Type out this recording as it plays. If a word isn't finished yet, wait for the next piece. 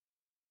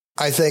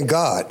I thank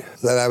God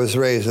that I was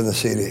raised in the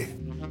CD.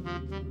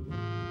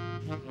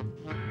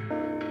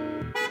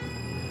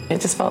 It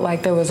just felt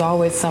like there was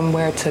always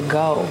somewhere to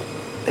go.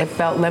 It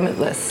felt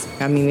limitless.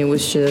 I mean, it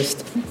was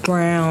just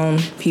brown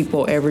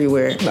people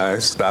everywhere. I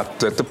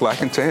stopped at the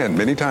Black and Tan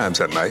many times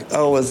that night.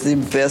 Oh, it was the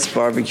best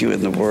barbecue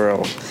in the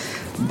world.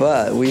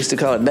 But we used to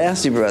call it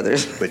Nasty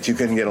Brothers. But you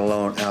couldn't get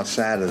along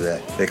outside of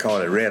that. They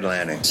called it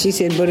redlining. She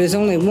said, but there's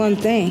only one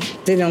thing.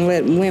 They don't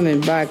let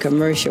women buy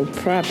commercial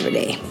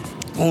property.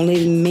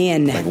 Only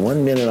men. Like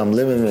 1 minute I'm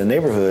living in a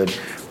neighborhood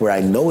where I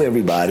know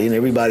everybody and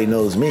everybody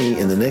knows me,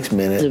 and the next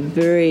minute... It's a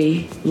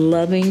very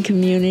loving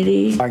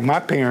community. Like my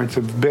parents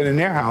have been in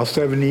their house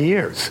 70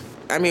 years.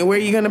 I mean, where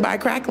are you going to buy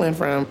crackling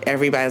from?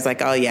 Everybody's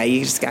like, oh yeah, you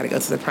just got to go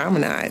to the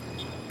promenade.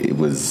 It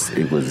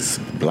was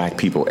black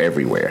people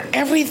everywhere.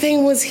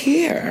 Everything was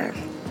here.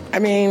 I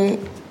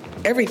mean,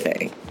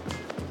 everything.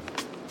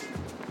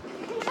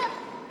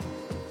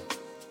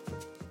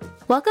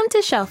 Welcome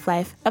to Shelf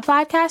Life, a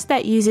podcast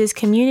that uses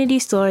community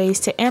stories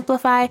to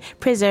amplify,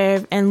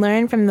 preserve, and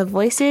learn from the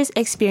voices,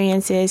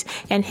 experiences,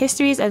 and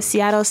histories of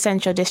Seattle's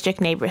Central District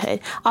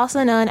neighborhood,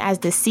 also known as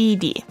the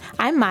CD.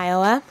 I'm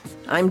Myoa.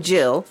 I'm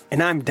Jill.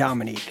 And I'm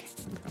Dominique.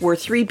 We're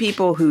three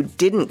people who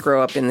didn't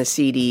grow up in the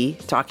CD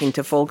talking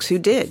to folks who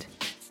did.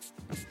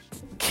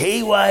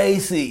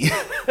 KYAC.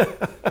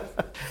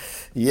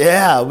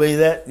 Yeah, I mean,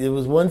 it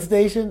was one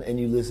station and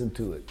you listened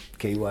to it.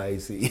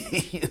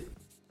 KYAC.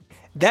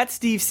 That's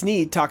Steve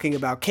Sneed talking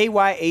about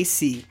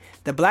KYAC,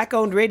 the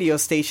black-owned radio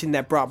station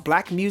that brought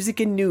black music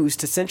and news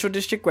to Central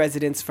District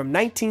residents from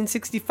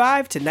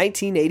 1965 to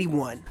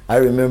 1981. I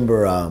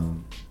remember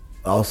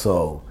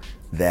also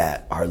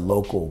that our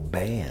local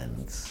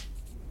bands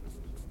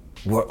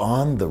were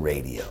on the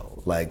radio,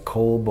 like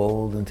Cold,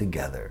 Bold, and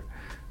Together,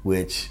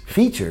 which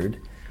featured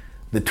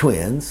the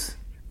twins,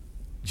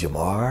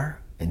 Jamar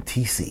and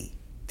TC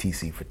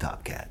for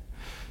Top Cat.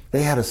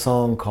 They had a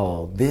song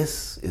called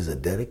This is a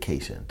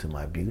Dedication to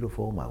My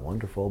Beautiful, My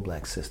Wonderful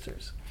Black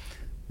Sisters.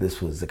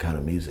 This was the kind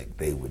of music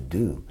they would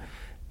do.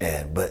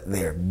 But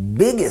their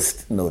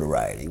biggest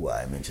notoriety,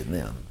 why I mention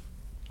them,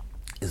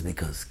 is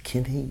because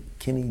Kenny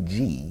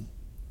G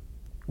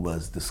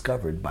was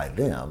discovered by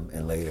them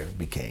and later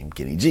became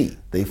Kenny G.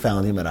 They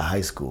found him at a high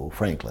school,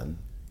 Franklin,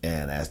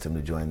 and asked him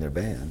to join their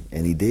band,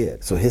 and he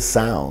did. So his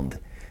sound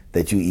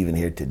that you even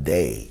hear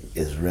today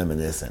is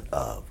reminiscent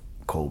of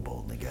Cold,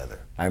 Bold, and Together.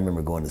 I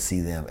remember going to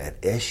see them at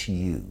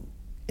SU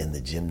in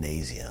the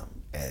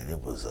gymnasium, and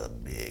it was a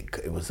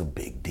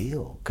big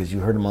deal because you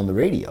heard them on the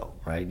radio,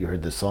 right? You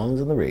heard the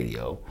songs on the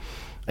radio,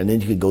 and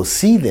then you could go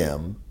see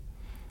them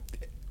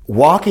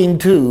walking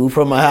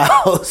from my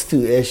house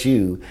to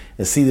SU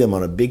and see them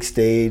on a big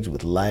stage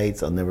with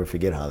lights. I'll never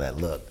forget how that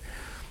looked.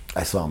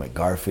 I saw them at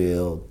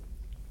Garfield,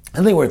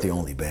 and they weren't the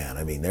only band.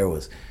 I mean, there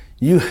was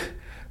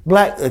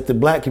at the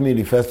Black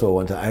Community Festival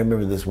one time. I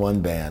remember this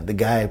one band. The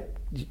guy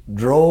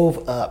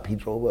drove up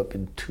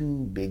in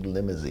two big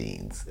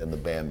limousines, and the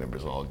band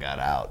members all got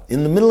out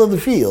in the middle of the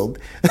field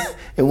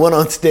and went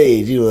on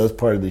stage. That's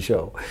part of the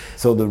show.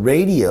 So the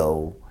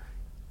radio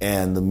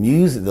and the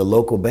music, the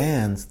local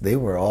bands, they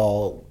were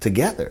all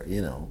together,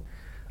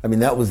 I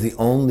mean, that was the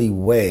only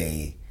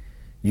way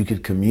you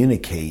could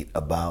communicate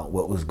about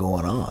what was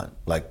going on,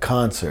 like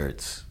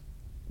concerts,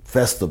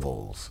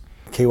 festivals.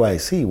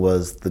 KYC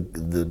was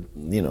the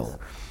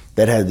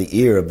that had the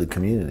ear of the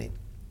community.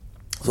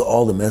 So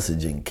all the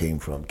messaging came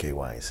from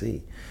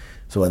KYC.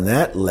 So when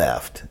that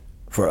left,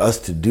 for us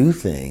to do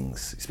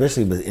things,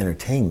 especially with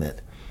entertainment,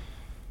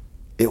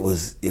 it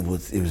was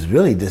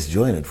really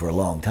disjointed for a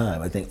long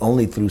time. I think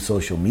only through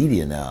social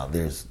media now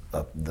there's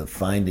the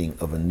finding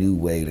of a new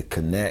way to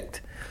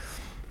connect.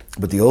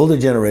 But the older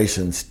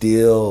generation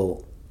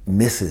still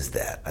misses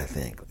that, I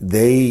think.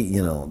 They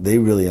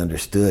really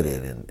understood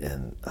it,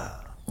 and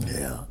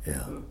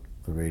the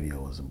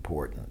radio was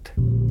important.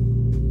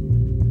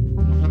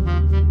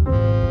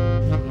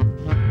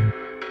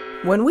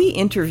 When we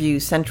interview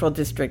Central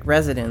District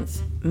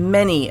residents,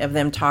 many of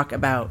them talk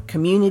about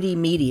community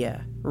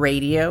media,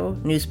 radio,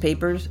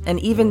 newspapers,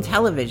 and even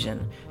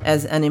television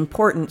as an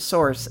important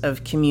source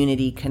of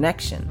community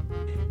connection.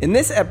 In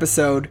this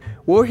episode,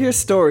 we'll hear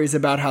stories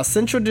about how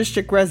Central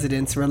District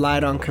residents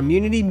relied on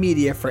community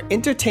media for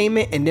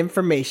entertainment and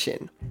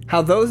information,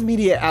 how those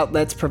media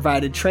outlets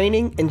provided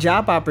training and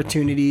job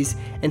opportunities,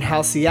 and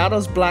how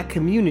Seattle's black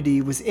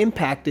community was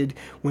impacted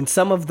when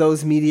some of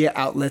those media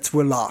outlets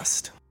were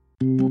lost.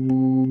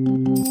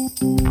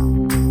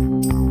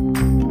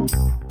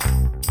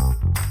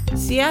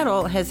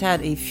 Seattle has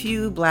had a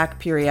few black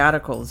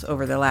periodicals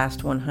over the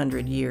last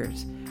 100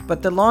 years,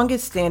 but the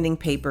longest standing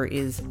paper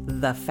is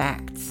The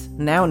Facts,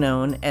 now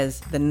known as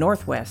the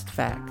Northwest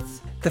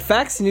Facts. The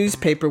Facts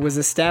newspaper was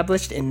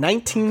established in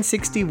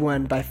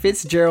 1961 by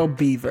Fitzgerald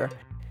Beaver.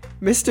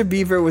 Mr.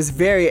 Beaver was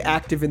very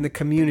active in the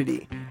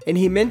community, and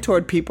he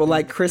mentored people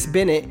like Chris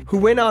Bennett, who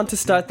went on to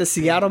start the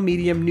Seattle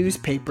Medium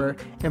newspaper,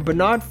 and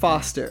Bernard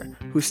Foster,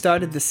 who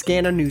started the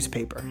Scanner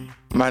newspaper.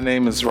 My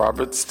name is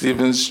Robert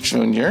Stevens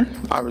Jr.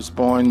 I was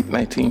born in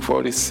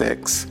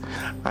 1946.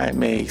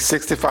 I'm a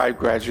 65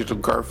 graduate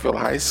of Garfield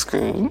High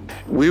School.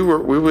 We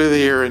were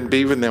there, and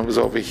Beaverton was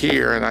over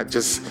here, and I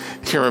just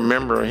can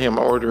remember him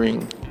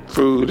ordering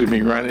food and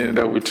me running it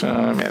over to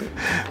him.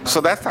 And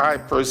so that's how I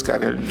first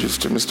got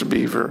introduced to Mr.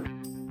 Beaver.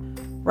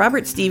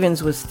 Robert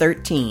Stevens was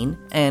 13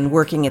 and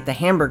working at the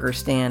hamburger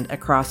stand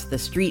across the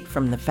street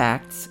from the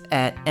Facts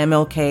at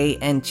MLK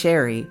and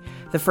Cherry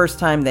the first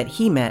time that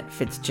he met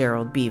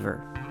Fitzgerald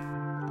Beaver.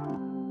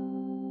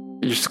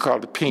 He used to call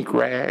it the pink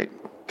rag.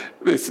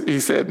 He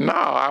said, no,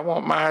 I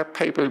want my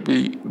paper to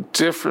be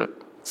different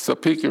so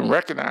people can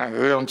recognize it.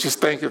 They don't just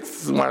think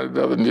it's one of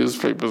the other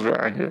newspapers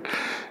around here.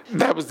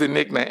 That was the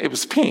nickname. It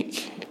was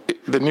Pink,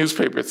 the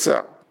newspaper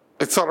itself.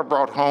 It sort of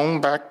brought home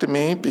back to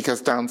me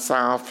because down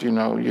south, you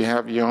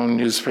have your own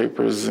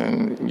newspapers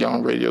and your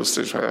own radio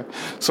station.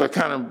 So it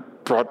kind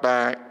of brought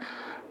back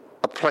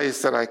a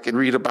place that I could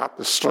read about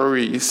the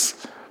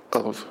stories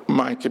of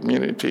my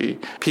community,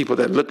 people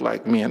that look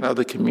like me in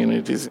other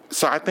communities.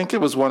 So I think it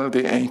was one of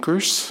the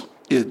anchors.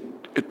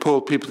 It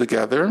pulled people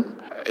together.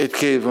 It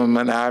gave them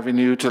an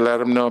avenue to let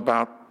them know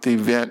about the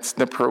events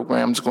and the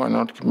programs going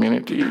on in the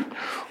community.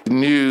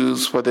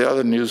 News where the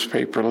other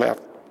newspaper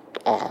left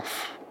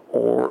off,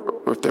 or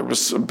if there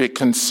was a big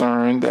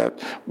concern that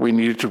we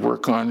needed to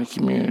work on in the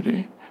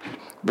community.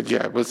 But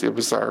yeah, it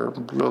was our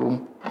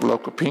little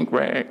local pink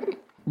rag.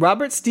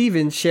 Robert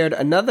Stevens shared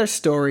another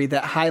story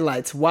that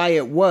highlights why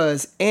it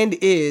was and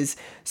is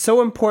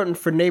so important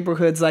for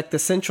neighborhoods like the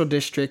Central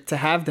District to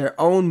have their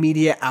own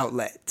media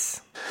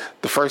outlets.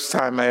 The first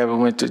time I ever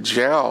went to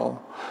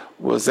jail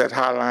was at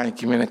Highline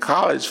Community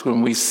College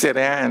when we sit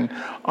in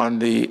on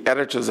the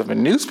editors of a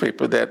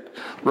newspaper that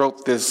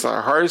wrote this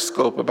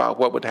horoscope about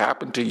what would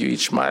happen to you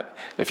each month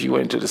if you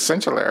went to the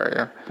Central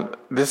area.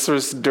 This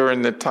was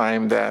during the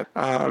time that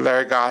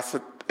Larry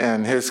Gossett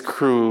and his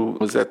crew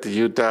was at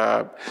the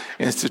UW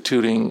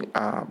instituting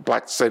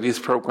Black Studies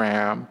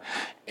program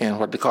and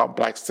what they call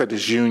Black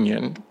Studies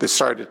Union. They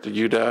started at the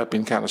UW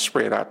and kind of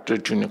spread out to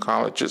junior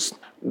colleges.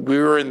 We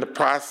were in the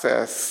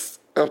process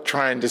of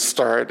trying to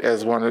start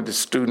as one of the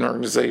student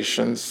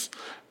organizations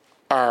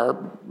our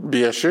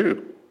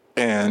BSU,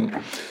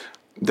 and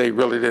they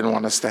really didn't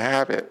want us to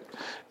have it.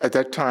 At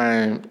that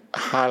time,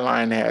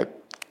 Highline had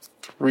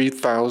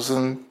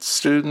 3,000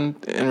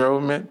 student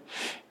enrollment,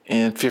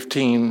 and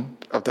 15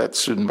 of that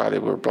student body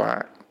were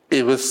Black.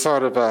 It was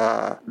sort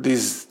of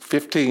these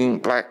 15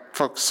 Black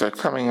folks are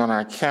coming on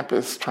our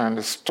campus trying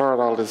to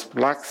start all this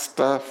Black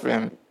stuff,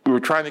 and we were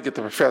trying to get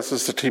the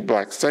professors to teach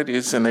Black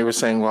studies, and they were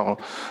saying, well,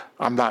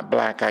 I'm not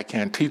Black, I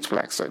can't teach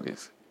Black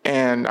studies.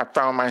 And I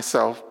found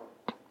myself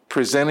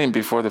presenting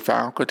before the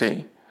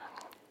faculty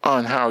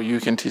on how you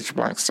can teach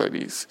Black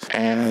studies.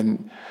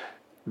 And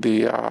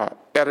the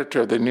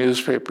editor of the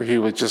newspaper, he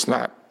was just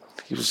not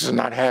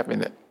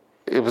having it.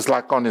 It was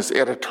like on his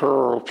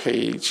editorial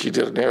page, he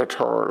did an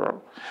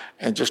editorial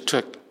and just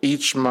took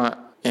each month.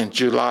 In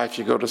July, if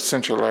you go to the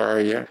Central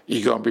area,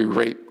 you're going to be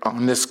right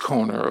on this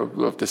corner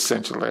of the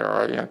Central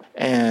area.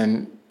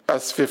 And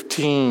us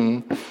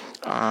 15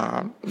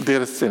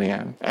 did a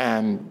sit-in,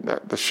 and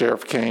the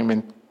sheriff came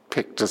and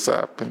picked us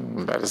up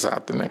and let us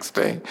out the next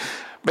day.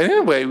 But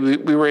anyway,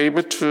 we were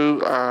able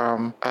to,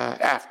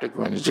 after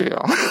going to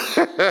jail,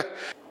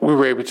 we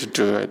were able to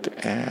do it,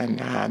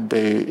 and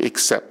they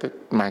accepted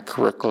my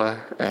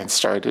curricula and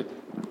started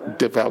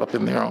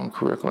developing their own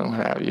curriculum,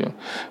 what have you.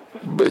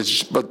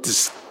 But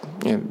this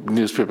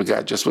newspaper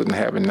guy just wasn't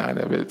having none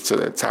of it, so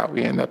that's how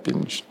we ended up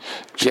in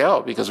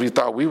jail, because we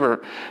thought we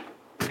were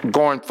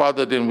going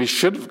further than we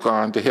should have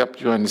gone to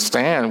help you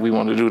understand we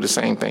want to do the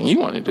same thing you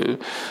want to do,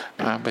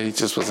 but he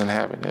just wasn't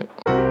having it.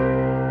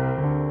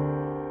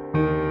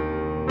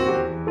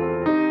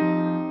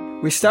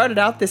 We started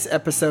out this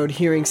episode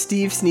hearing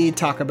Steve Sneed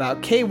talk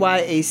about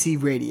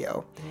KYAC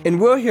Radio,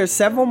 and we'll hear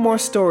several more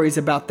stories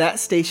about that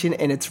station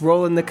and its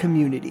role in the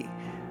community.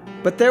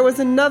 But there was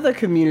another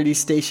community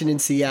station in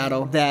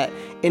Seattle that,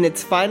 in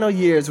its final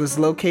years, was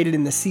located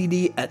in the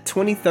CD at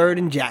 23rd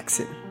and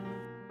Jackson.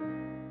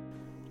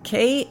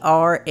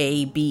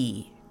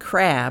 KRAB,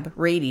 Crab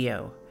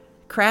Radio.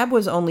 Crab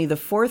was only the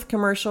fourth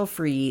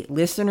commercial-free,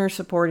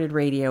 listener-supported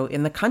radio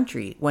in the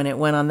country when it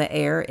went on the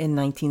air in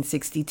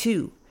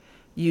 1962.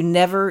 You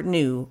never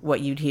knew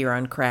what you'd hear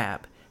on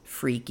Crab.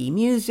 Freaky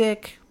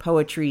music,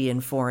 poetry in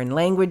foreign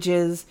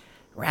languages,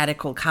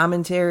 radical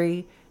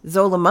commentary.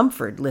 Zola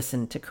Mumford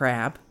listened to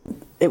Crab.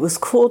 It was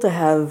cool to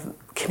have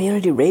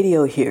community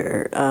radio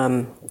here. I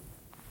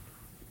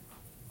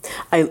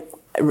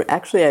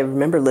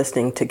remember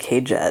listening to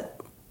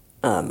K-Jet.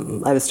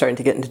 I was starting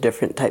to get into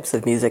different types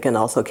of music, and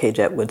also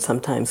K-Jet would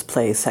sometimes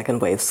play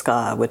second wave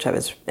ska,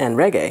 and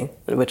reggae,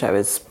 which I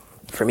was,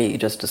 for me,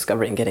 just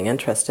discovering, getting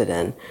interested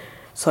in.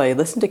 So I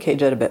listened to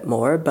K-Jet a bit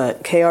more,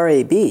 but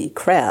KRAB,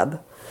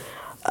 Crab,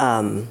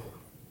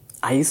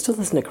 I used to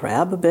listen to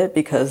Crab a bit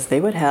because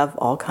they would have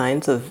all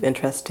kinds of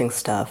interesting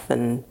stuff,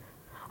 and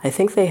I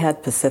think they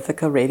had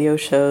Pacifica radio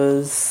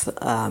shows.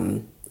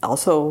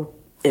 Also,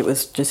 it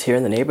was just here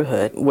in the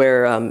neighborhood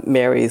where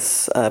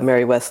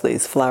Mary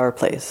Wesley's Flower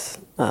Place.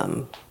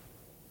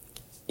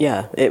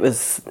 It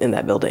was in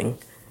that building.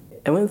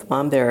 I went with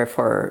Mom there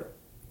for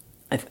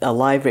a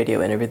live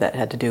radio interview that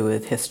had to do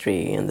with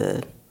history in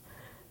the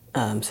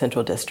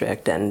Central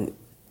District, and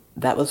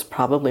that was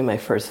probably my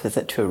first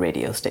visit to a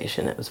radio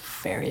station. It was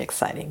very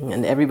exciting,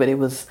 and everybody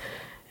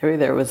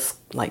there was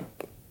like,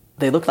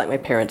 they looked like my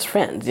parents'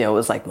 friends. You know, it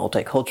was like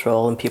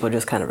multicultural, and people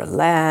just kind of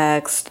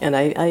relaxed. And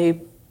I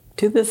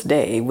to this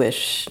day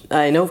wish,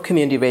 I know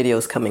community radio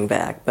is coming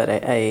back, but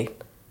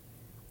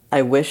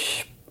I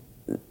wish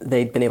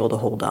they'd been able to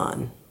hold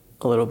on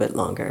a little bit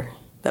longer.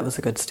 That was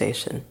a good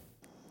station.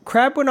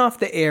 Crab went off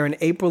the air in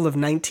April of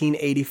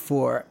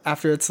 1984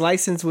 after its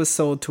license was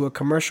sold to a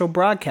commercial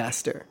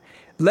broadcaster.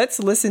 Let's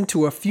listen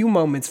to a few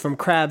moments from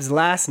Crab's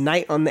last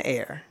night on the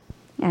air.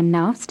 And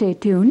now stay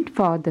tuned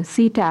for the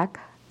SeaTac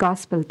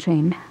Gospel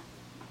Train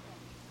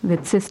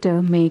with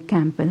Sister May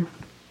Campbell.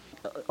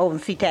 Over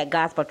the SeaTac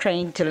Gospel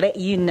Train to let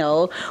you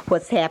know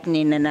what's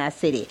happening in our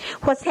city.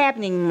 What's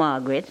happening,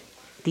 Margaret?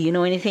 Do you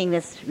know anything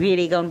that's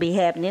really going to be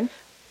happening?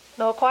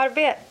 No, quite a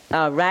bit.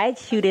 All right,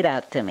 shoot it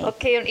out to me.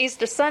 Okay, on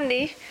Easter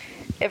Sunday,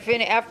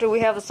 after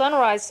we have the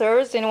sunrise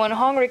service, anyone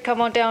hungry,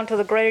 come on down to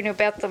the Greater New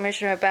Bethel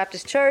Missionary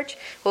Baptist Church.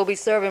 We'll be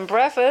serving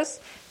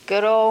breakfast,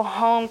 good old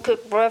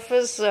home-cooked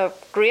breakfast,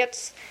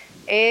 grits,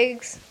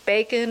 eggs,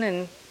 bacon,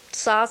 and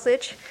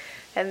sausage.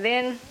 And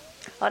then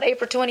on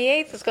April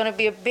 28th, it's going to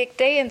be a big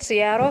day in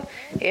Seattle.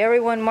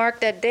 Everyone mark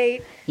that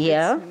date.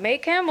 Yeah. It's May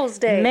Campbell's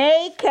Day.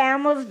 May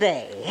Campbell's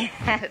Day.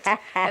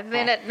 And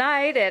then at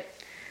night at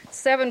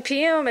 7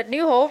 p.m. at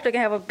New Hope, they're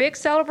going to have a big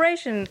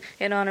celebration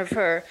in honor of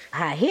her.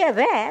 I hear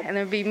that. And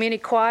there'll be many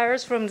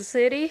choirs from the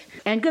city.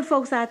 And good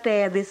folks out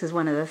there, this is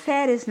one of the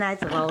saddest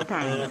nights of all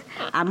time.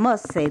 I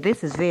must say,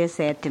 this is very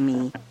sad to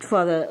me.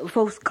 For the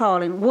folks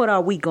calling, what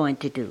are we going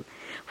to do?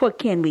 What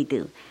can we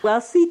do?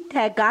 Well,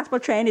 SeaTac Gospel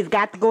Train has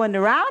got to go in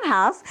the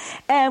roundhouse,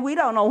 and we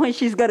don't know when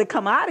she's going to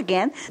come out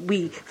again.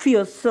 We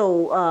feel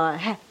so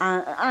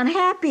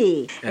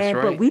unhappy. That's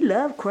right. But we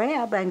love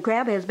Crab, and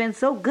Crab has been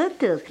so good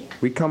to us.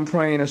 We come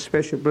praying a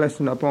special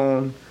blessing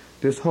upon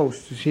this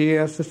hostess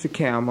here, Sister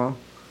Campbell,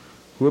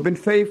 who have been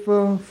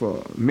faithful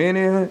for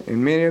many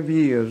and many of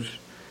years,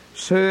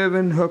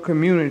 serving her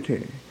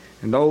community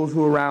and those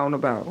who are round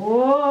about.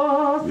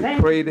 Oh, we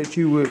pray that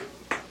you would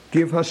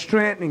give her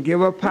strength and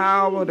give her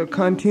power to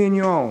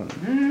continue on.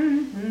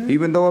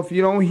 Even though if you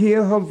don't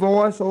hear her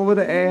voice over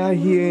the air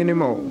here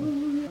anymore.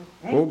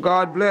 Oh,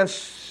 God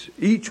bless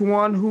each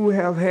one who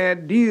have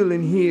had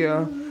dealing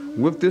here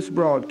with this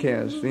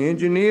broadcast, the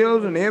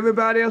engineers and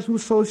everybody else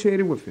who's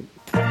associated with it.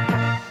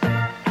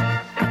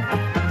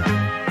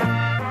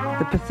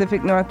 The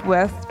Pacific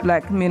Northwest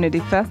Black Community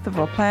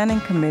Festival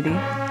Planning Committee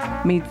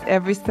meets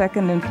every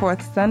second and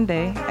fourth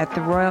Sunday at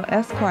the Royal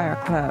Esquire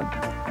Club,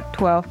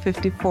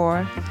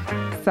 1254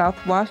 South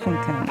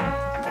Washington.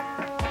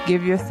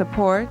 Give your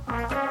support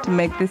to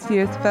make this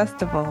year's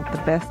festival the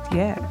best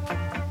yet.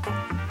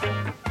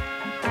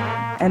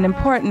 An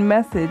important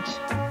message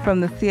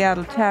from the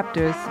Seattle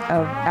chapters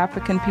of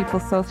African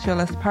People's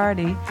Socialist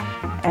Party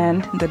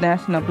and the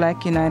National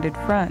Black United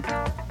Front.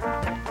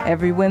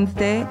 Every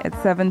Wednesday at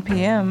 7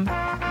 p.m.,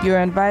 you're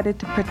invited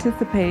to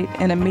participate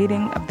in a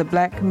meeting of the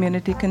Black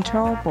Community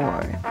Control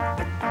Board.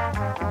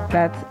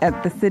 That's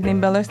at the Sidney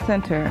Miller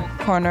Center,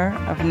 corner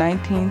of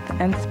 19th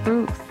and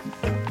Spruce.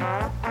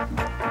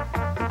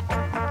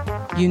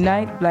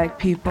 Unite Black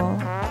people,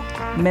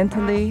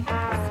 mentally,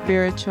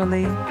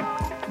 spiritually,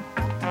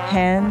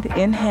 hand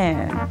in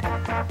hand,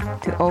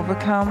 to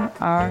overcome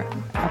our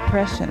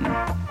oppression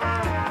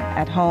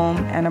at home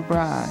and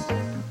abroad.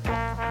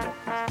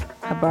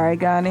 Habari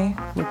Gani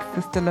with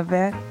Sister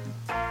Lavette,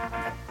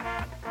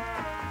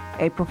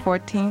 April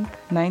 14th,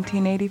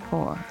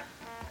 1984.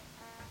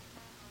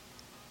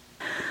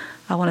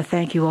 I want to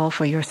thank you all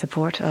for your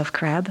support of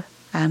Crab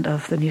and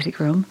of the Music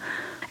Room.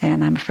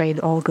 And I'm afraid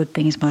all good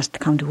things must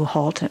come to a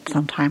halt at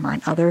some time or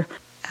another.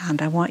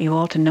 And I want you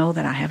all to know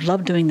that I have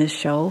loved doing this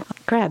show.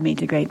 Crab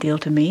means a great deal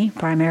to me,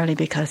 primarily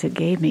because it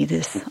gave me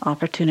this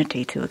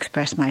opportunity to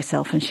express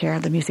myself and share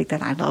the music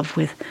that I love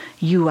with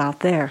you out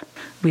there.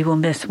 We will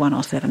miss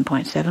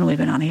 107.7. We've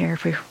been on the air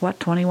for,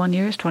 21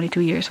 years, 22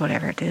 years,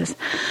 whatever it is.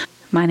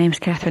 My name's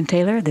Catherine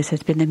Taylor. This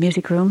has been the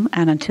Music Room.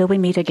 And until we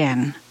meet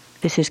again,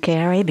 this is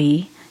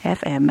KRAB,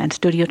 FM, and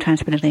Studio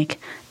Transmitter Link,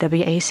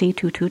 WAC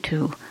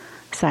 222,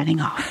 signing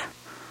off.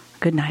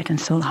 Good night and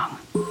so long.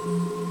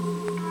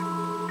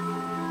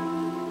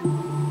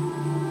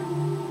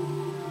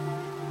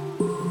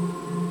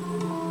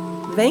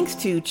 Thanks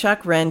to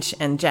Chuck Wrench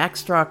and Jack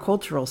Straw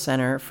Cultural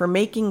Center for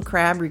making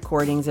Crab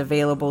recordings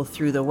available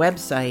through the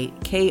website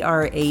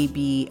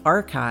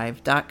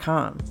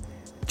krabarchive.com.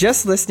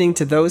 Just listening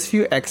to those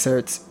few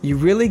excerpts, you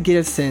really get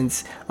a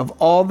sense of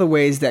all the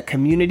ways that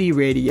community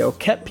radio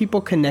kept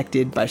people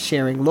connected by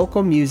sharing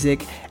local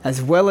music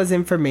as well as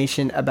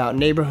information about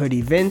neighborhood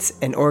events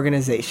and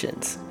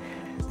organizations.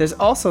 There's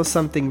also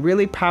something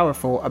really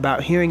powerful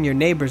about hearing your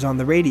neighbors on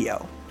the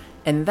radio.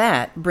 And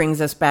that brings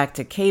us back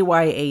to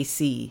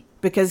KYAC,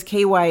 because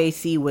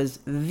KYAC was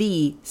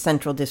the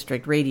Central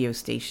District radio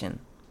station.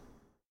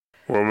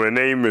 Well, my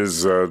name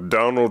is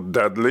Donald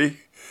Dudley.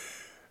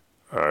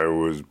 I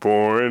was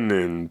born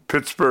in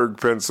Pittsburgh,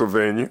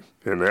 Pennsylvania,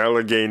 in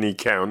Allegheny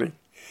County.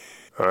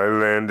 I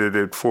landed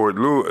at Fort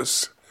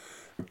Lewis.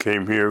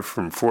 Came here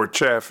from Fort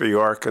Chaffee,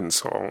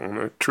 Arkansas, on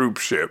a troop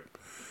ship.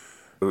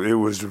 It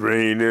was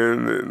raining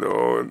and it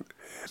was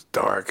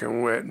dark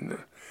and wet.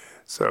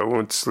 So I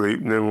went to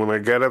sleep. And then when I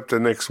got up the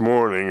next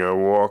morning, I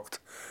walked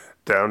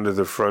down to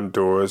the front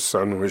door. The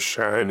sun was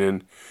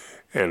shining.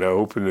 And I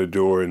opened the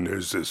door, and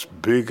there's this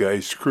big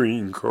ice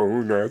cream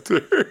cone out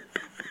there.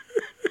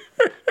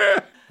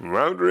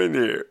 Mount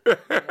Rainier.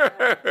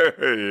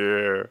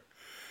 Yeah.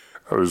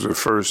 I was the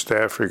first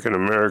African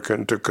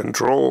American to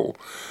control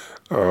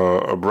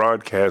a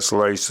broadcast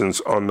license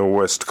on the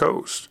West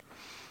Coast.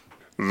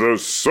 The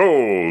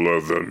soul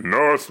of the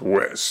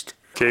Northwest,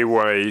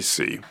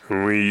 KYAC.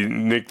 We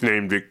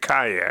nicknamed it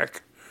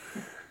Kayak,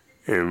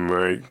 and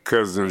my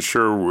cousin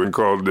Sherwood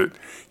called it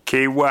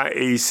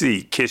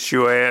KYAC, Kiss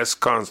Your Ass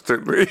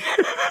Constantly.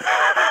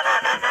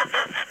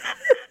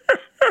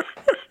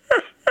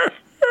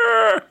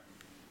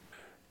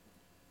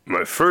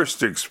 My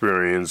first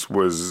experience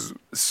was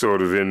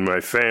sort of in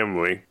my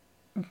family.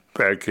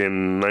 Back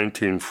in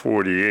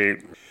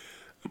 1948,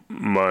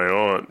 my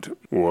aunt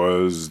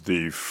was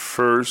the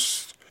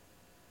first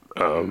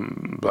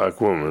black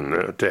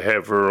woman to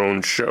have her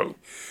own show.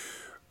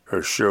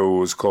 Her show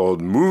was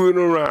called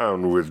Moving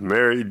Around with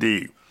Mary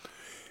D.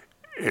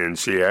 And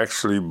she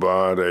actually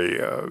bought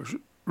a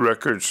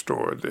record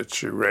store that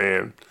she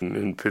ran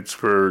in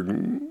Pittsburgh,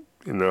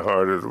 in the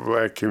heart of the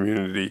black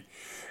community.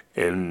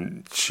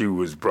 And she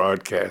was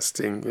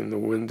broadcasting in the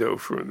window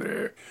from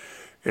there.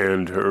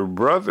 And her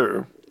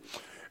brother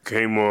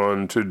came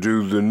on to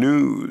do the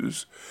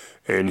news.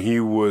 And he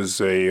was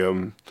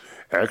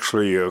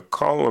actually a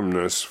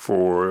columnist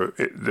for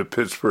the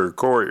Pittsburgh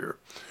Courier.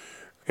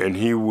 And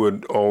he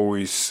would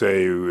always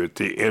say at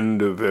the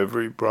end of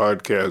every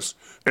broadcast,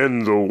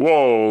 "And the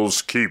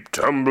walls keep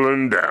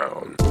tumbling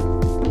down."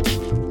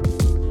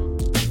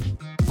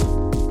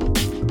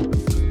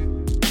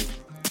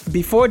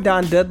 Before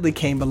Don Dudley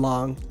came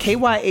along,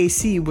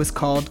 KYAC was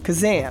called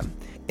Kazam,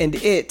 and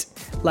it,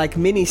 like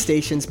many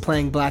stations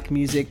playing black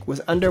music,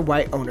 was under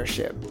white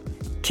ownership.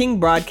 King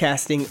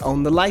Broadcasting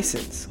owned the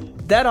license.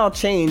 That all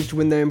changed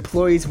when the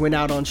employees went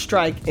out on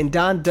strike and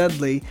Don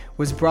Dudley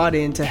was brought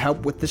in to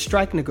help with the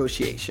strike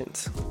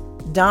negotiations.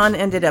 Don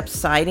ended up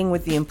siding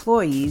with the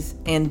employees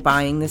and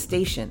buying the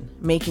station,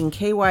 making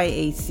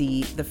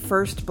KYAC the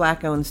first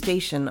black-owned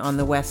station on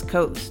the West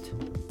Coast.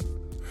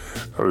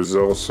 I was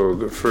also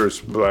the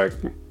first black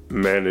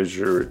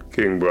manager at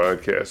King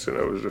Broadcasting.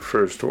 I was the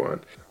first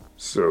one.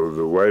 So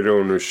the white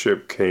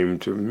ownership came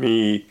to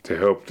me to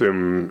help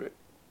them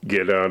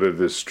get out of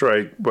the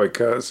strike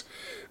because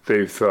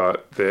they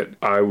thought that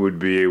I would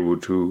be able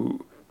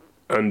to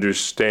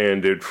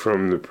understand it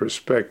from the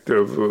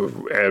perspective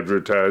of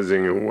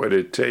advertising and what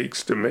it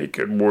takes to make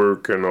it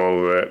work and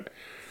all that.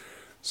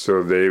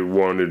 So they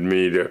wanted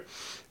me to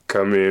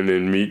come in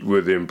and meet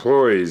with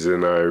employees,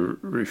 and I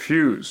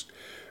refused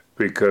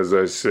because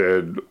I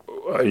said,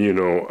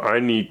 I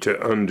need to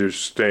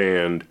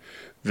understand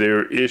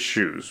their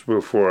issues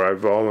before I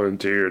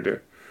volunteer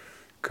to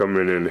come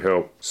in and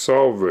help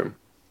solve them.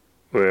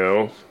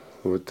 Well,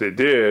 what they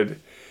did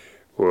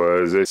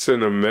was they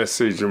sent a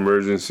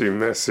emergency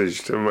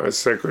message to my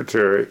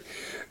secretary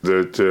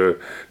that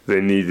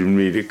they needed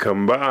me to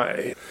come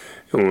by.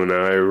 And when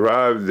I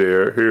arrived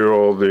there, here are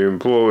all the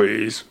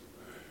employees,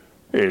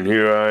 and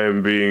here I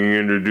am being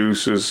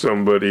introduced as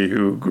somebody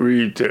who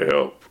agreed to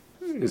help.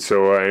 And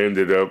so I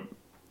ended up,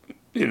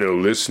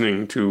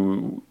 listening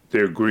to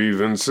their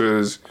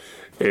grievances,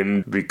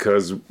 and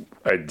because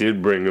I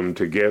did bring them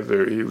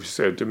together, he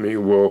said to me,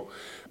 well,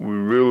 we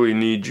really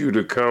need you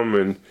to come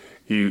and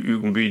you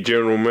can be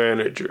general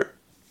manager.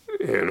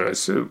 And I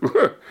said,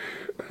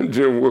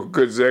 Jim, what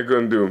good's that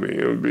going to do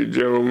me? I'll be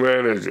general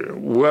manager.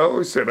 Well,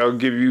 he said, I'll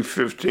give you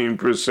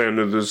 15%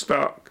 of the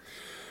stock.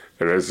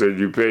 And I said,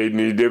 you paid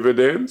any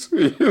dividends?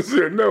 He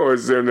said, no. I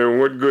said, then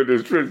what good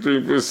is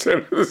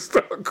 15% of the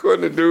stock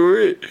going to do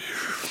me?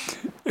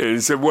 And he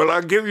said, well,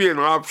 I'll give you an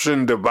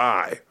option to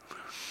buy.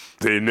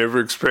 They never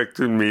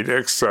expected me to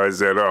exercise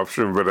that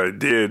option, but I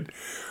did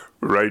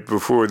right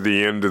before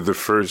the end of the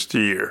first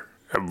year.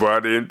 I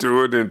bought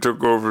into it and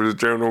took over as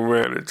general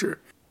manager.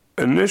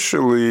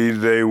 Initially,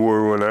 they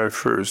were, when I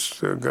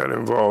first got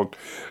involved,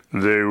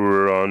 they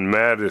were on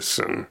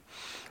Madison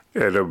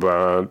at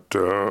about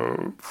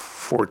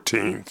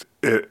 14th.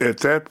 At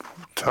that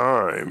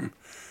time,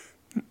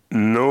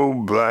 no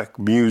black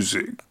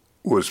music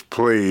was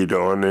played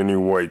on any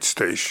white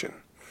station.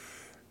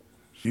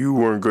 You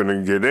weren't going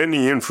to get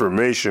any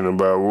information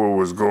about what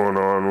was going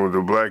on with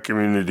the black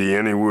community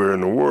anywhere in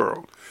the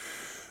world,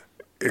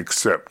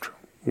 except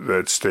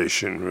that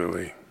station,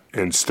 really,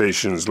 and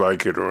stations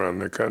like it around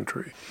the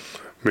country.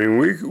 I mean,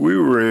 we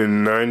were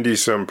in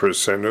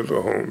 90-some% of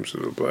the homes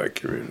of the black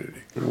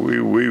community.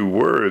 We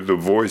were the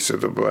voice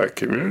of the black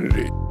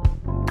community.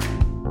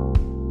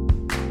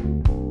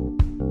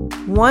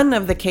 One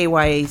of the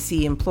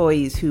KYAC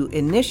employees who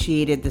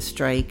initiated the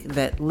strike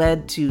that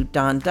led to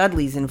Don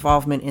Dudley's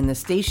involvement in the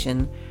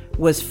station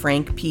was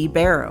Frank P.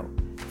 Barrow.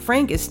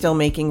 Frank is still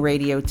making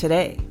radio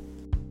today.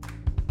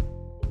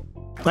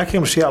 I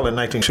came to Seattle in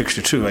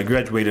 1962. I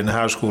graduated in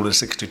high school in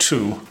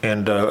 62,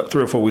 and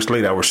 3 or 4 weeks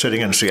later I was sitting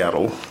in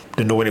Seattle.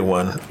 Didn't know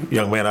anyone,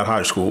 young man out of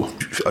high school.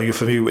 Are you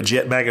familiar with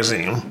Jet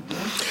Magazine?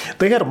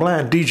 They had a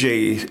blind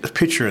DJ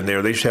picture in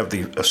there. They used to have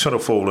the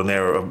centerfold in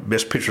there of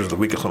best pictures of the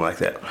week or something like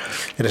that.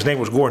 And his name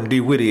was Gordon D.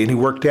 Whitty, and he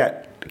worked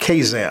at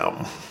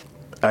KZAM.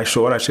 I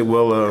saw it. I said,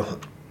 well,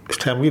 it's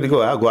time for me to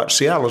go. I'll go out to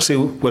Seattle and see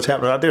what's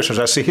happening out there since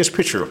I see his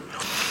picture.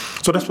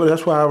 So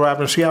that's why I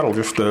arrived in Seattle,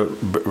 just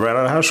right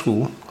out of high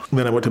school.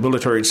 Then I went to the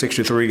military in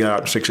 63, got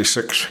out in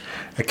 66.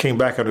 I came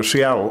back out of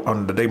Seattle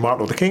on the day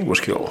Martin Luther King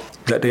was killed.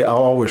 That day I'll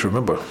always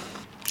remember.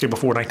 Day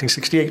before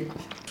 1968.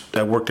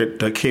 I worked at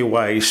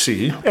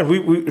KYAC,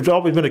 and it's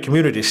always been a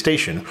community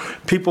station.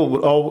 People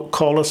would all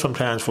call us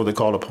sometimes before they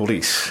call the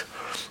police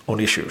on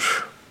issues.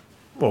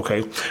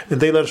 Okay,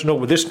 and they let us know,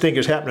 well, this thing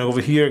is happening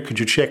over here. Could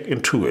you check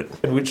into it?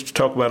 And we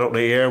talk about it on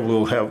the air.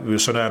 We'll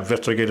send our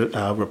investigators,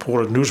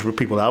 reporters, news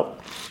people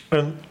out,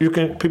 and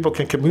people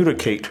can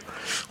communicate.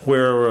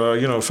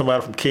 Where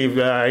somebody from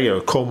KVI or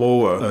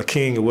Como or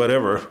King or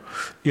whatever,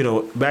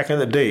 back in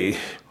the day,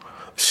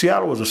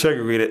 Seattle was a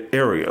segregated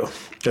area,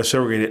 a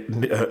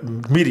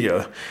segregated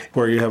media,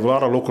 where you have a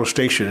lot of local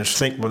stations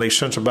think when they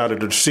send somebody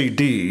to the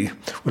CD,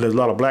 when there's a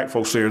lot of black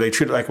folks there, they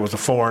treat it like it was a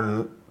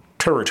foreign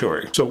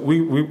territory. So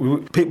we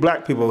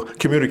black people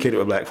communicated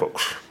with black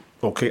folks.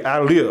 Okay, I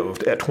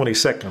lived at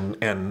 22nd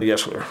and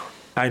Yesler.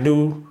 I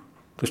knew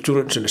the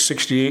students in the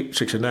 68,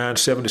 69,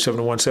 70,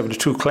 71,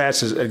 72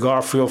 classes at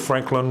Garfield,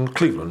 Franklin,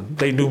 Cleveland.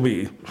 They knew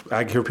me.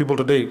 I hear people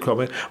today call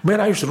me,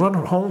 man, I used to run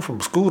home from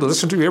school to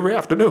listen to you every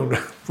afternoon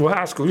from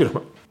high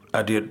school.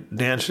 I did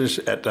dances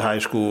at the high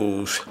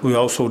schools. We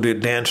also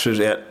did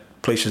dances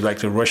at places like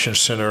the Russian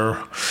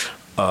Center,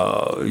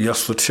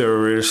 Yesler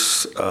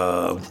Terrace,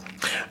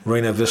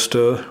 Reina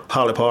Vista,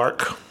 Holly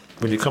Park.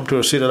 When you come to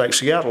a city like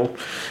Seattle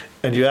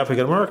and you're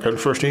African American, the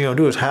first thing you're going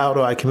to do is, how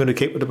do I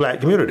communicate with the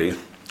black community?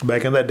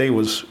 Back in that day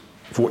was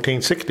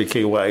 1460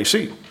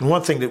 KYAC. And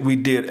one thing that we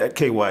did at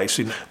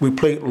KYAC, we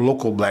played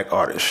local black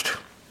artists.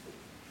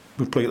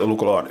 We played the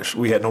local artists.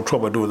 We had no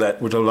trouble doing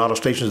that, which a lot of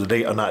stations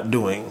today are not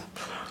doing.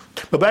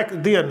 But back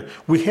then,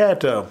 we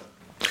had a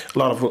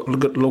lot of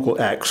good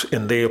local acts,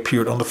 and they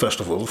appeared on the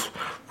festivals.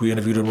 We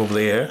interviewed them over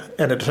there,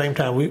 and at the same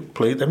time, we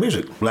played their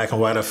music. Black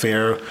and White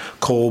Affair,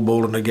 Coal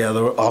Bowling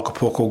Together,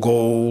 Acapulco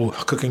Gold,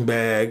 Cooking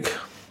Bag.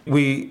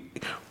 We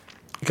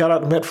got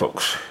out and met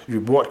folks.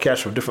 You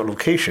broadcast from different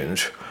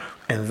locations,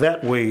 and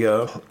that way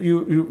you're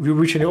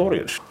reaching the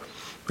audience.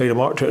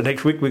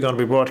 Next week, we're going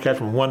to be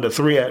broadcasting from 1 to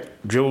 3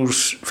 at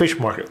Joe's Fish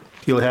Market.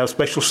 He'll have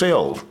special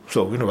sales,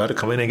 so I had to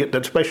come in and get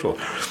that special.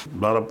 A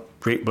lot of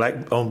great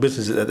black-owned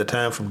businesses at the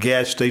time, from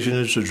gas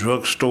stations to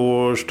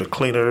drugstores to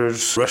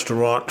cleaners,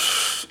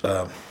 restaurants,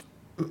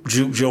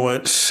 juke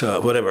joints,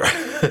 whatever.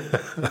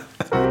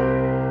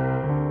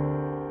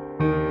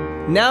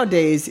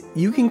 Nowadays,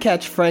 you can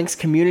catch Frank's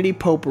Community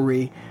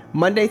Potpourri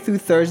Monday through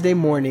Thursday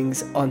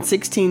mornings on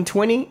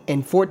 1620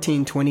 and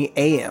 1420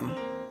 AM.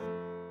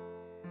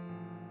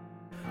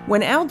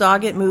 When Al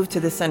Doggett moved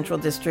to the Central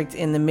District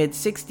in the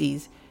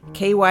mid-60s,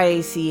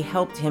 KYAC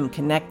helped him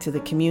connect to the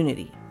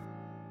community.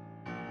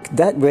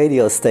 That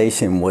radio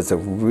station was a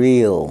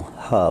real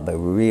hub, a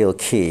real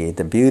key.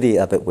 The beauty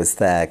of it was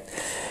that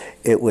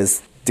it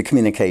was the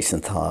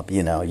communications hub.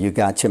 You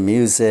got your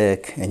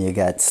music and you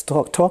got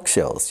talk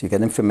shows, you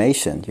got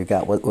information, you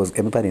got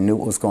everybody knew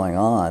what was going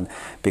on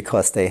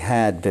because they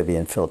had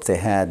Vivian Phillips, they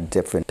had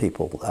different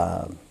people.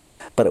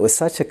 But it was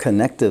such a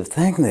connective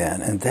thing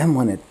then, and then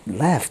when it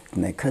left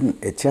and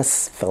it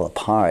just fell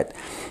apart.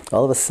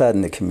 All of a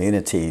sudden the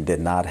community did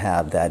not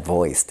have that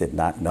voice, did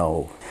not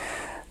know,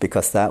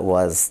 because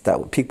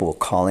that people were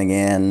calling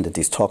in to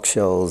these talk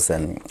shows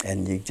and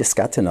you just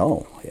got to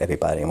know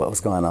everybody and what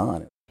was going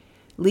on.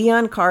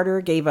 Leon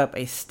Carter gave up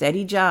a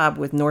steady job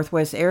with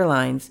Northwest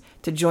Airlines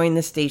to join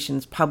the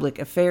station's public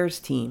affairs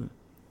team.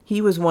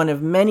 He was one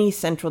of many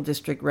Central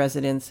District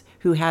residents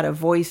who had a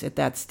voice at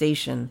that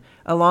station,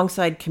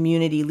 alongside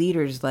community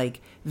leaders like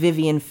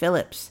Vivian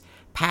Phillips,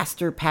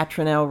 Pastor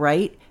Patronell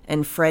Wright,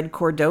 and Fred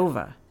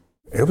Cordova.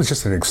 It was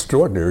just an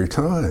extraordinary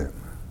time.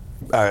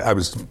 I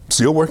was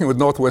still working with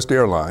Northwest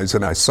Airlines,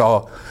 and I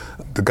saw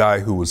the guy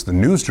who was the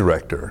news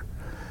director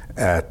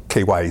at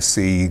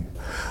KYAC.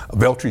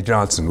 Veltri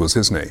Johnson was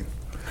his name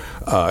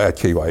at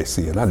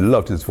KYAC, and I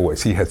loved his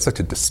voice. He had such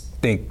a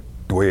distinct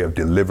the way of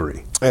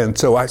delivery. And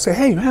so I say,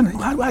 hey man,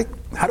 how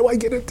do I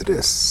get into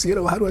this?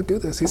 How do I do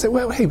this? He said,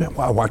 well, hey man,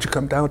 why don't you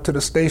come down to the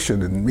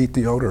station and meet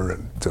the owner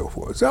and so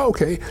forth. So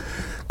okay.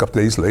 A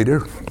couple days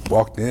later,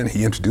 walked in,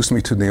 he introduced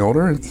me to the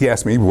owner, and he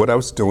asked me what I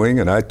was doing,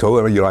 and I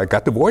told him, I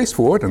got the voice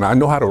for it, and I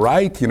know how to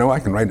write, I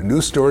can write a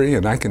news story,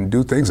 and I can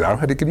do things. I don't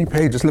have to get any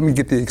paid, just let me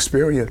get the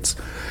experience.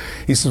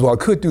 He says, well, I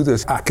could do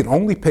this. I can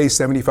only pay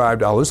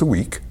 $75 a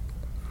week.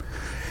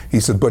 He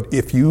said, but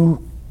if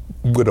you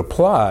would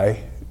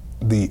apply,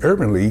 the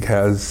Urban League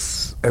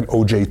has an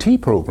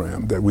OJT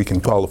program that we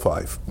can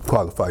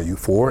qualify you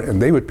for,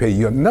 and they would pay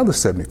you another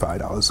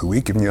 $75 a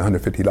week, giving you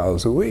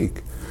 $150 a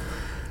week.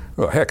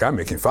 Well, heck, I'm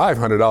making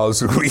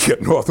 $500 a week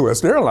at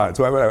Northwest Airlines,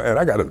 and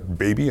I got a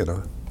baby and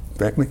a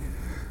family.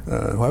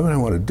 Why would I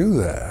want to do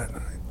that?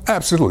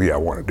 Absolutely, I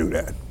want to do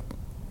that.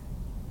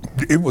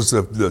 It was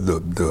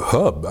the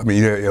hub. I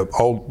mean,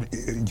 all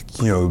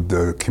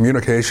the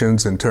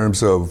communications in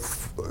terms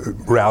of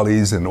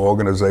rallies and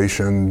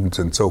organizations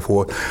and so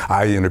forth.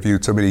 I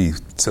interviewed so many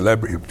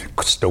celebrities,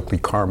 Stokely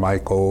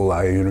Carmichael.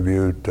 I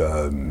interviewed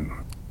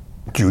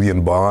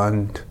Julian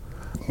Bond.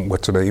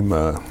 What's her name?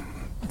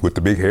 With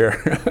the big hair,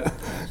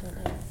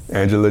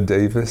 Angela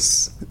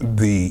Davis.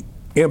 The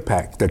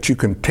impact that you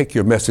can take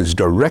your message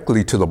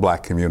directly to the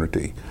black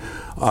community,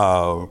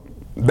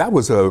 that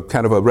was a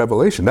kind of a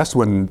revelation. That's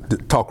when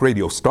talk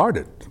radio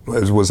started,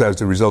 was as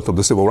a result of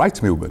the civil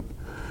rights movement.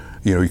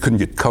 You couldn't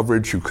get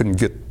coverage, you couldn't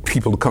get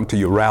people to come to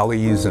your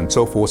rallies and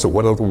so forth, so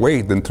what other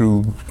way than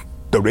through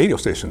the radio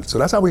stations? So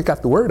that's how we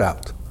got the word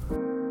out.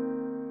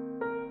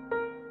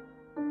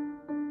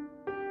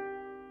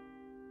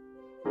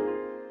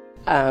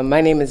 My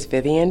name is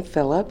Vivian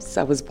Phillips.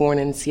 I was born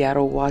in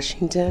Seattle,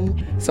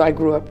 Washington, so I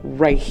grew up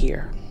right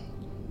here,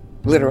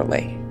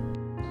 literally.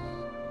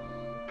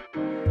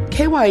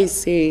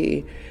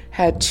 KYEC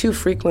had 2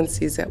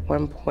 frequencies at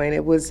one point.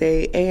 It was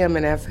a AM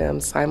and FM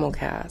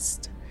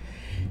simulcast,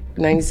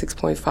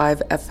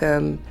 96.5 FM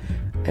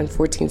and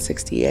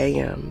 1460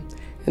 AM.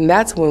 And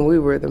that's when we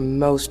were the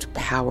most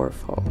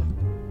powerful.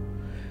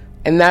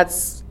 And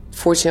that's,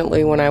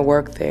 fortunately, when I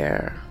worked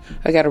there.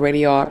 I got a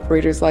radio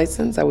operator's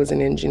license. I was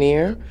an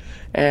engineer,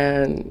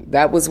 and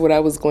that was what I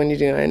was going to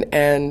do.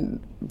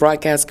 And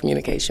broadcast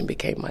communication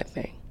became my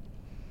thing.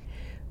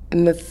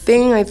 And the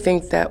thing I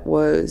think that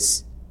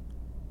was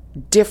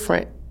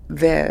different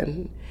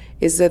then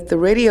is that the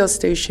radio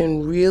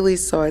station really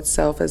saw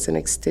itself as an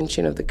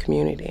extension of the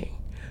community,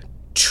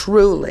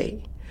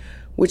 truly,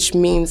 which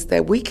means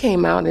that we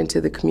came out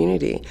into the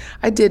community.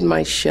 I did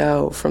my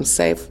show from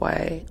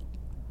Safeway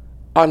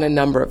on a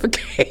number of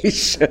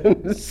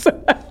occasions.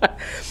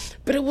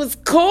 But it was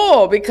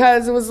cool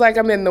because it was like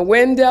I'm in the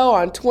window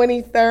on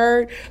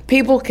 23rd.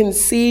 People can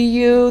see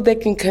you. They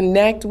can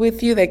connect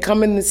with you. They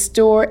come in the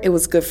store. It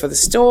was good for the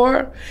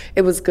store.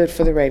 It was good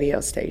for the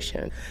radio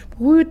station.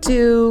 We would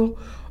do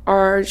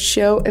our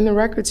show in the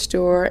record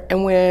store,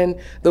 and when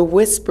the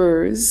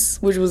Whispers,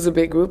 which was a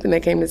big group, and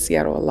they came to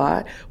Seattle a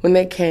lot, when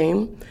they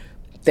came,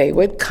 they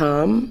would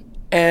come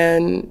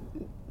and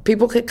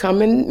people could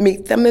come and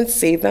meet them and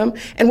see them,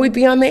 and we'd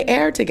be on the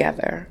air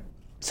together.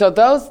 So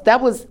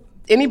that was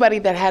anybody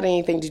that had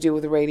anything to do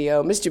with the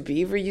radio. Mr.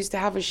 Beaver used to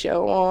have a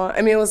show on.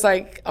 I mean, it was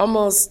like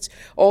almost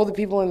all the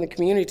people in the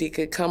community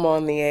could come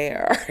on the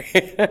air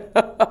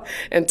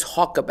and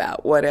talk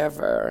about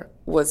whatever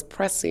was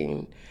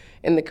pressing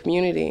in the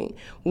community.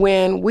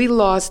 When we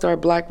lost our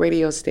black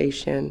radio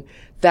station,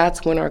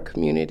 that's when our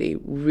community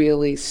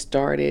really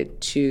started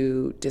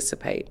to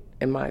dissipate,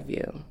 in my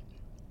view.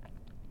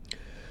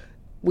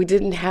 We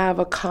didn't have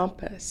a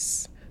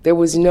compass. There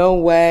was no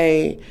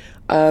way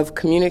of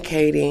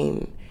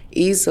communicating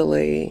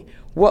easily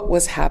what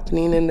was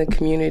happening in the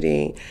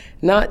community,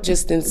 not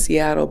just in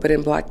Seattle, but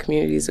in black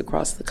communities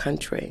across the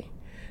country.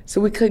 So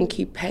we couldn't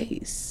keep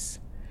pace.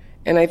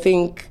 And I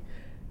think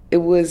it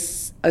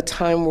was a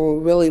time where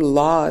we really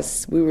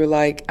lost. We were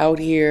like out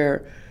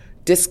here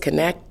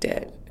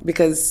disconnected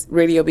because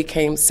radio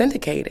became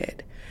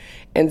syndicated.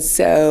 And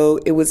so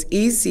it was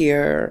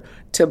easier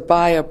to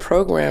buy a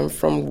program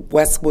from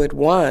Westwood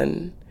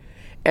One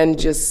and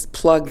just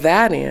plug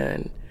that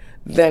in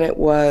than it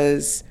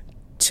was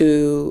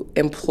to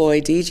employ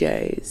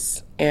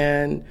DJs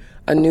and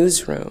a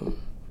newsroom.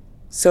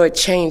 So it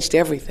changed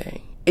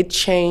everything. It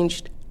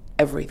changed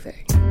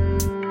everything.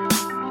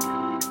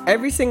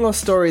 Every single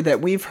story that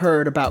we've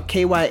heard about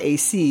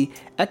KYAC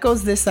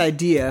echoes this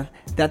idea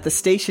that the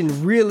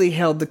station really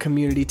held the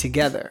community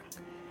together.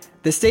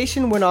 The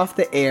station went off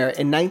the air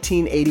in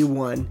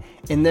 1981,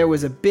 and there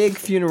was a big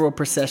funeral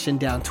procession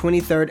down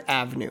 23rd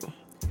Avenue.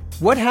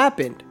 What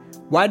happened?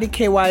 Why did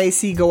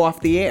KYAC go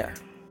off the air?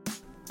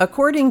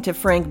 According to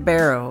Frank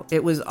Barrow,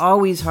 it was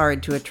always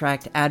hard to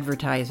attract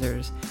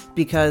advertisers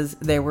because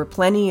there were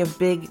plenty of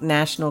big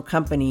national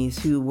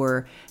companies who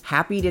were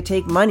happy to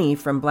take money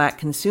from black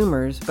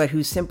consumers, but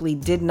who simply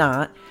did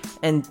not,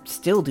 and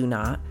still do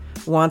not,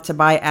 want to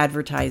buy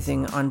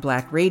advertising on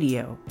black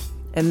radio.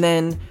 And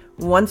then,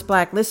 once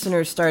black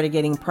listeners started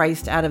getting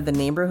priced out of the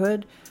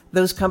neighborhood,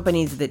 Those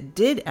companies that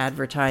did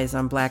advertise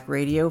on Black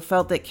radio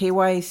felt that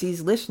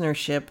KYAC's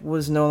listenership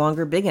was no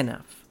longer big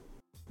enough.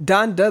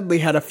 Don Dudley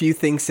had a few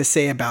things to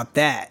say about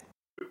that.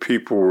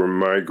 People were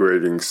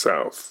migrating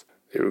south.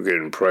 They were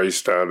getting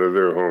priced out of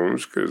their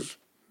homes because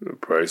the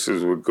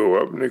prices would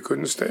go up and they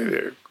couldn't stay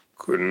there,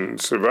 couldn't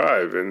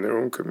survive in their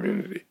own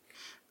community.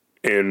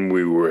 And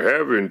we were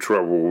having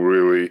trouble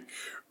really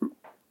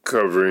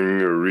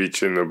covering or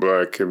reaching the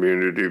Black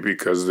community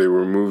because they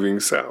were moving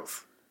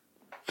south.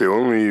 The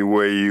only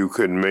way you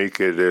could make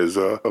it as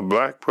a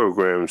Black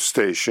program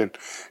station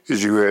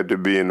is you had to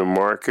be in a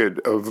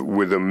market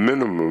with a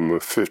minimum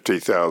of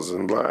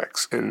 50,000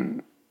 Blacks,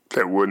 and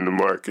that wasn't the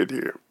market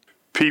here.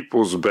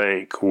 People's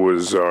Bank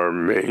was our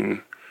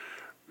main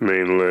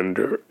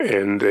lender,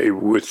 and they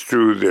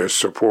withdrew their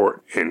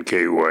support, and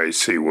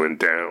KYC went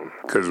down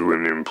because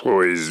when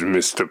employees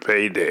missed a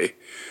payday,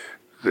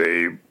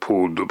 they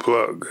pulled the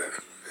plug.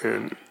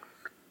 And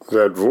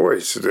that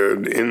voice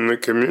in the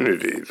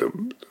community,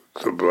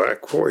 the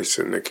Black voice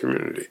in the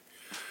community,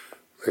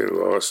 they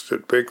lost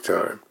it big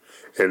time.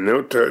 And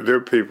there are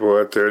people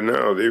out there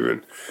now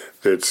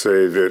that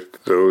say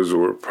that those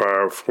were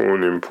powerful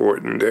and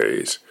important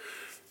days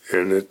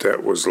and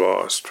that was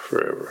lost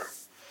forever.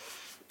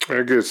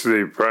 I guess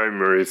the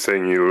primary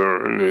thing you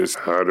learn is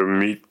how to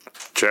meet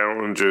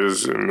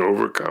challenges and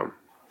overcome.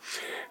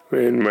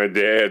 And my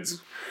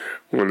dad's,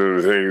 one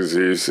of the things he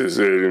used to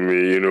say to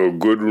me,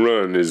 good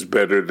run is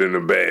better than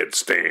a bad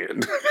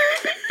stand.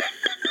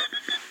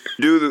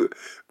 Do the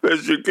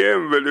best you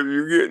can, but if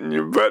you're getting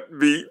your butt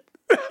beat,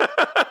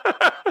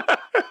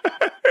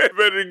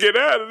 better get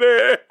out of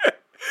there.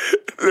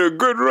 A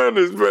good run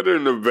is better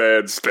than a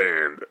bad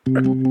stand.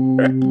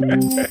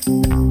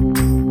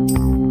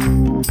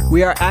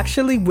 We are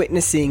actually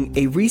witnessing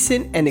a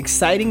recent and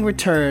exciting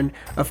return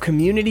of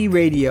community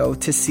radio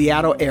to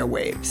Seattle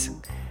airwaves.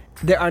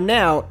 There are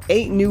now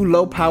 8 new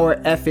low-power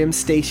FM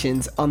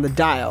stations on the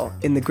dial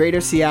in the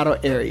greater Seattle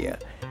area,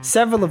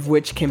 several of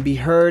which can be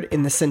heard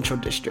in the Central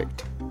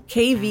District.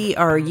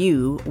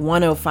 KVRU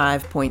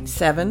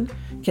 105.7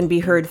 can be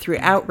heard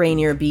throughout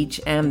Rainier Beach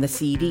and the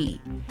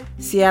CD.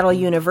 Seattle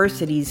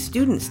University's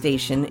student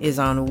station is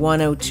on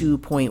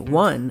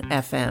 102.1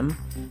 FM,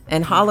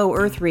 and Hollow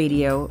Earth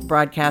Radio,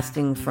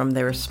 broadcasting from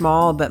their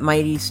small but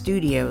mighty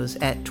studios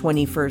at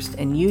 21st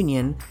and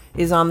Union,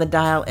 is on the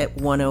dial at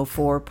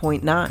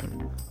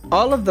 104.9.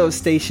 All of those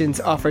stations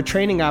offer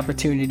training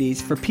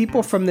opportunities for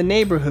people from the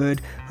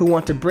neighborhood who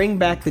want to bring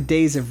back the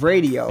days of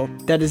radio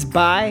that is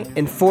by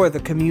and for the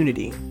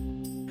community.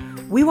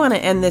 We want to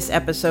end this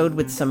episode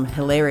with some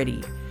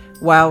hilarity.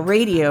 While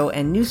radio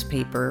and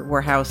newspaper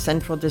were how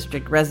Central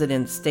District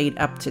residents stayed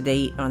up to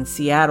date on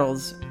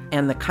Seattle's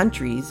and the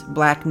country's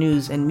Black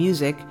news and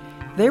music,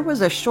 there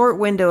was a short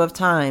window of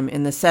time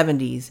in the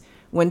 70s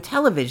when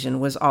television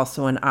was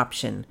also an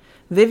option.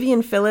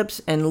 Vivian Phillips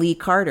and Lee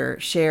Carter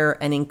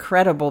share an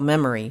incredible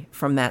memory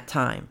from that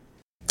time.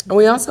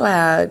 We also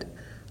had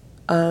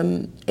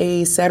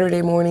a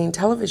Saturday morning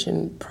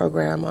television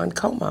program on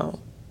Como.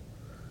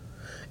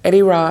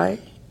 Eddie Rye,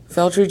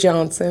 Feltry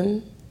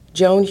Johnson,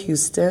 Joan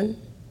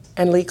Houston,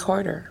 and Lee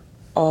Carter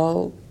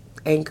all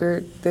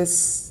anchored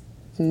this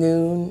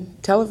noon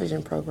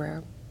television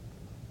program.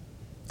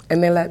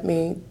 And they let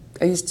me,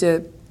 I used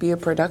to be a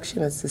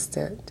production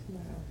assistant.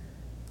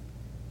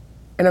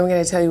 And I'm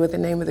going to tell you what the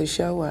name of the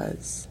show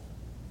was.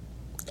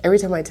 Every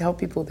time I tell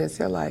people this,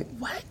 they're like,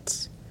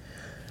 what?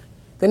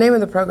 The name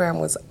of the program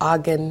was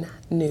Ogden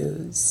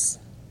News.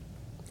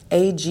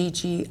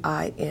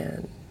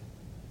 Aggin.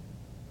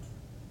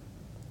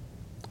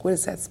 What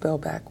does that spell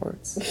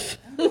backwards?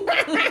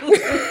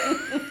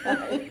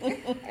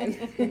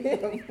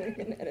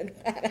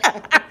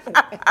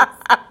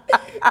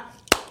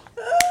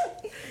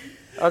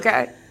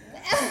 Okay.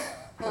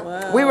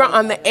 Wow. We were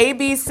on the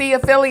ABC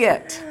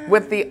affiliate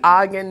with the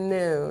Ogden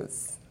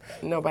News.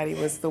 Nobody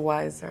was the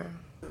wiser.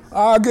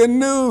 Ogden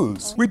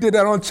News. We did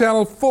that on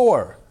Channel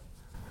 4.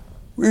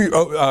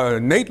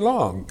 Nate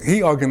Long,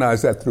 he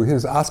organized that through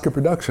his Oscar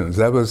Productions.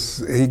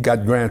 He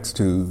got grants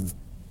to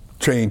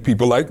train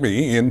people like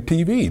me in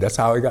TV. That's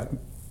how I got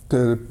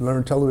to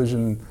learn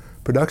television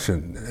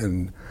production.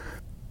 And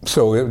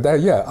so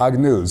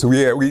Ogden News. We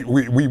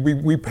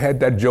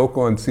had that joke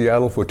on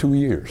Seattle for 2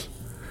 years.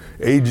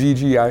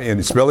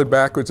 Aggin. Spell it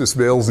backwards, it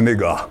spells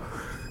nigga.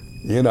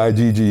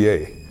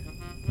 Nigga.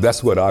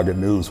 That's what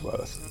Ogden News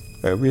was.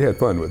 And we had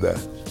fun with that.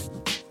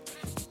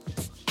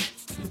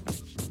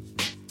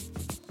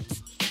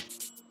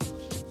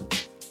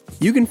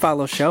 You can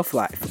follow Shelf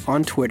Life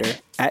on Twitter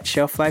at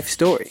Shelf Life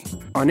Story,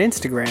 on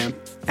Instagram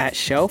at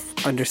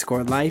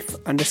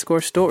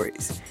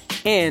Shelf_Life_Stories,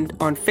 and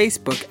on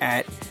Facebook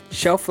at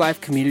Shelf Life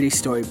Community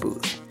Story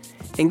Booth.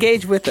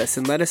 Engage with us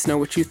and let us know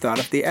what you thought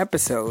of the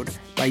episode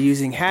by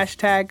using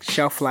hashtag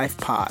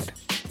ShelfLifePod.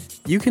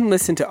 You can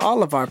listen to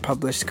all of our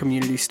published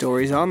community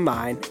stories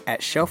online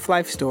at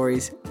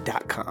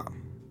shelflifestories.com.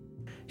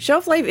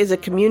 Shelf Life is a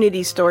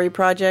community story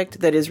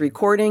project that is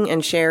recording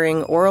and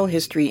sharing oral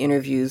history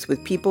interviews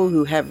with people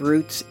who have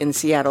roots in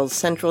Seattle's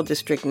Central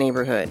District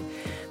neighborhood.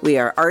 We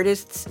are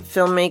artists,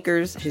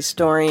 filmmakers,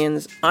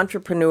 historians,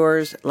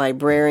 entrepreneurs,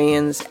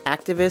 librarians,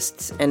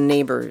 activists, and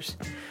neighbors.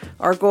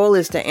 Our goal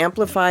is to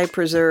amplify,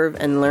 preserve,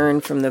 and learn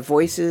from the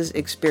voices,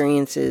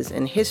 experiences,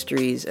 and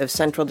histories of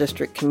Central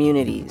District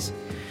communities.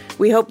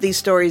 We hope these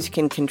stories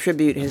can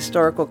contribute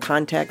historical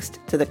context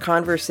to the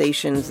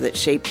conversations that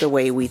shape the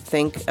way we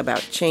think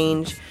about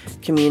change,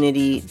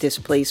 community,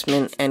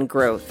 displacement, and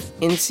growth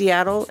in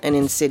Seattle and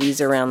in cities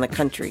around the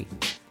country.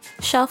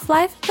 Shelf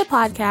Life, the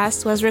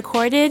podcast, was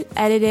recorded,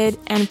 edited,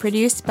 and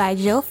produced by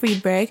Jill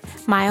Friedberg,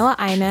 Myowa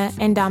Aina,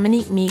 and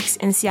Dominique Meeks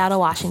in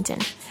Seattle, Washington.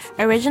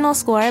 Original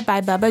score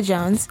by Bubba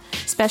Jones.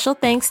 Special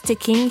thanks to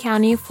King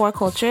County for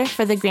Culture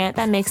for the grant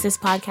that makes this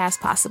podcast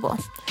possible.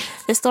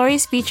 The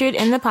stories featured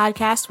in the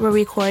podcast were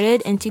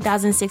recorded in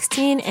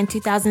 2016 and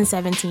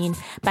 2017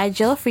 by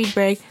Jill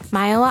Friedberg,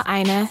 Myowa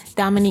Aina,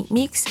 Dominique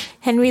Meeks,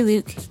 Henry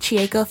Luke,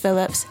 Chieko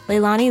Phillips,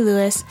 Leilani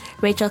Lewis,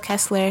 Rachel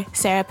Kessler,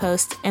 Sarah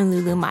Post, and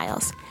Lulu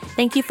Miles.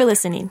 Thank you for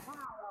listening.